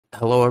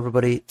Hello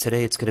everybody,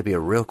 today it's going to be a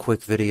real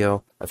quick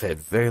video. I've had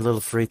very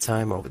little free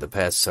time over the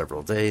past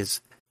several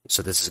days,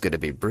 so this is going to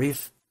be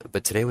brief,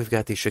 but today we've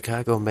got the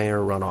Chicago mayor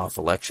runoff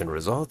election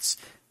results.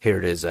 Here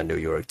it is on New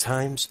York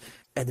Times,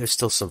 and there's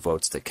still some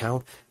votes to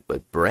count,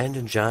 but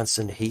Brandon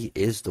Johnson, he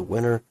is the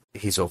winner.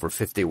 He's over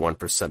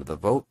 51% of the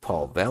vote.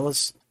 Paul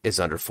Vallas is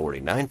under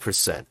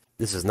 49%.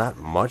 This is not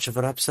much of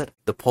an upset.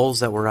 The polls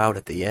that were out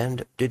at the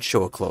end did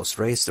show a close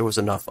race. There was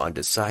enough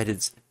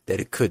undecideds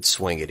that it could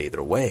swing it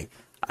either way.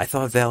 I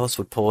thought Vallas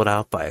would pull it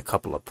out by a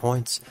couple of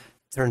points.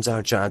 Turns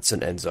out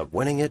Johnson ends up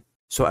winning it.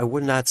 So I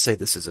would not say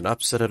this is an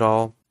upset at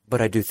all, but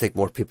I do think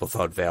more people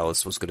thought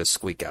Vallas was going to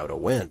squeak out a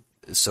win.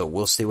 So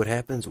we'll see what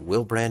happens.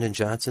 Will Brandon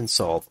Johnson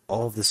solve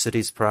all of the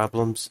city's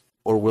problems,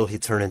 or will he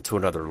turn into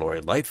another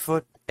Lori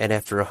Lightfoot? And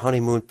after a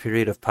honeymoon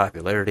period of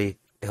popularity,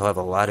 he'll have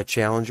a lot of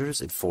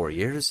challengers in 4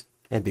 years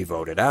and be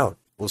voted out.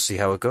 We'll see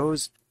how it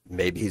goes.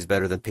 Maybe he's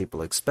better than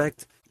people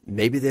expect.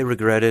 Maybe they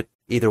regret it.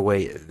 Either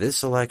way,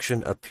 this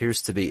election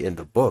appears to be in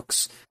the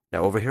books.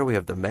 Now over here we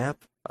have the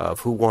map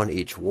of who won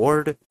each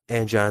ward,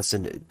 and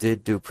Johnson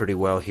did do pretty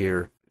well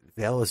here.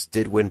 Vallas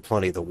did win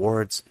plenty of the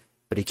wards,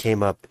 but he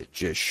came up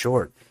just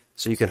short.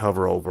 So you can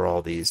hover over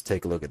all these,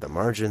 take a look at the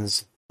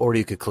margins, or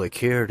you could click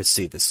here to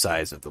see the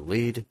size of the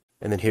lead.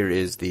 And then here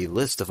is the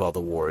list of all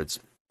the wards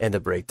and the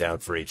breakdown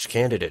for each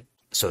candidate.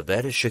 So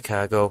that is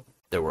Chicago.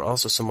 There were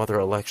also some other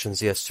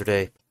elections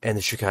yesterday, and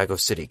the Chicago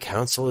City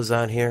Council is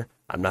on here.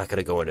 I'm not going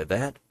to go into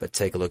that, but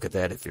take a look at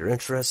that if you're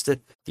interested.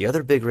 The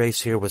other big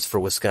race here was for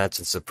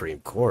Wisconsin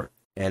Supreme Court,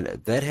 and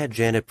that had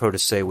Janet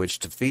Protasiewicz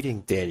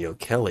defeating Daniel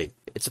Kelly.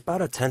 It's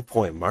about a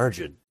 10-point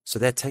margin, so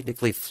that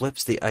technically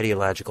flips the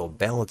ideological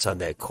balance on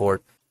that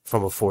court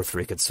from a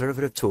 4-3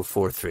 conservative to a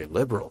 4-3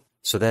 liberal.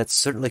 So that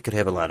certainly could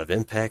have a lot of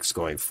impacts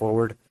going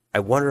forward. I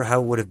wonder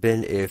how it would have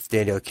been if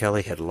Daniel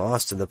Kelly had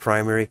lost in the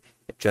primary,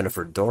 if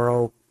Jennifer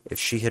Dorow, if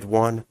she had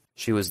won.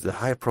 She was the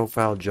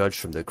high-profile judge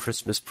from the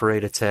Christmas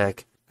parade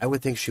attack. I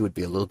would think she would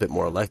be a little bit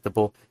more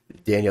electable.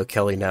 Daniel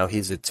Kelly now,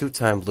 he's a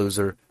two-time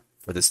loser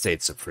for the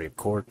state Supreme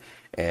Court.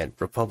 And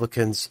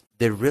Republicans,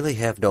 they really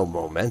have no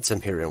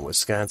momentum here in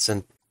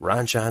Wisconsin.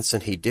 Ron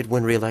Johnson, he did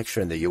win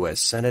re-election in the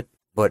U.S. Senate.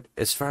 But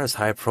as far as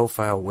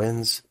high-profile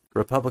wins,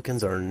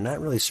 Republicans are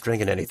not really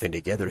stringing anything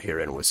together here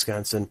in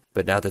Wisconsin.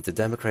 But now that the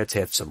Democrats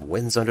have some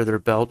wins under their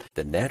belt,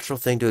 the natural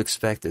thing to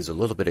expect is a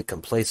little bit of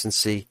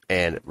complacency,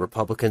 and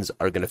Republicans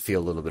are going to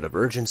feel a little bit of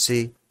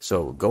urgency.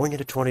 So going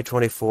into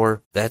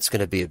 2024, that's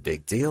going to be a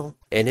big deal,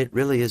 and it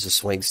really is a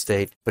swing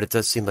state, but it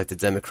does seem like the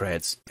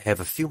Democrats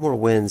have a few more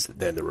wins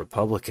than the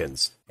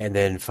Republicans. And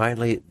then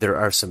finally, there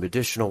are some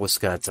additional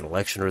Wisconsin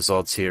election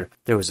results here.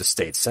 There was a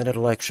state Senate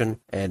election,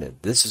 and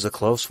this is a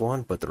close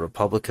one, but the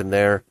Republican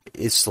there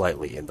is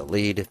slightly in the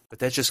lead. But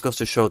that just goes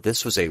to show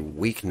this was a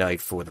weak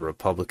night for the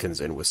Republicans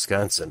in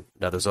Wisconsin.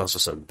 Now there's also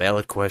some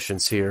ballot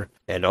questions here,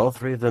 and all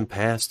three of them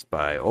passed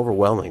by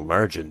overwhelming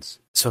margins.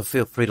 So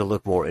feel free to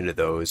look more into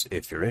those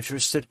if you're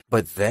interested.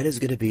 But that is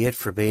going to be it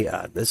for me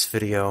on this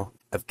video.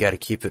 I've got to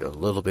keep it a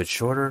little bit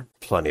shorter.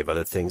 Plenty of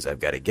other things I've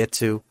got to get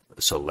to.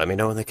 So let me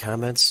know in the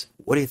comments,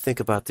 what do you think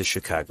about the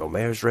Chicago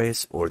mayor's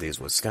race or these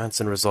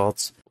Wisconsin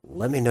results?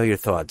 Let me know your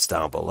thoughts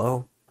down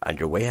below. On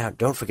your way out,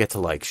 don't forget to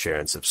like, share,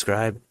 and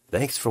subscribe.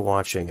 Thanks for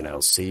watching, and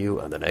I'll see you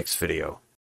on the next video.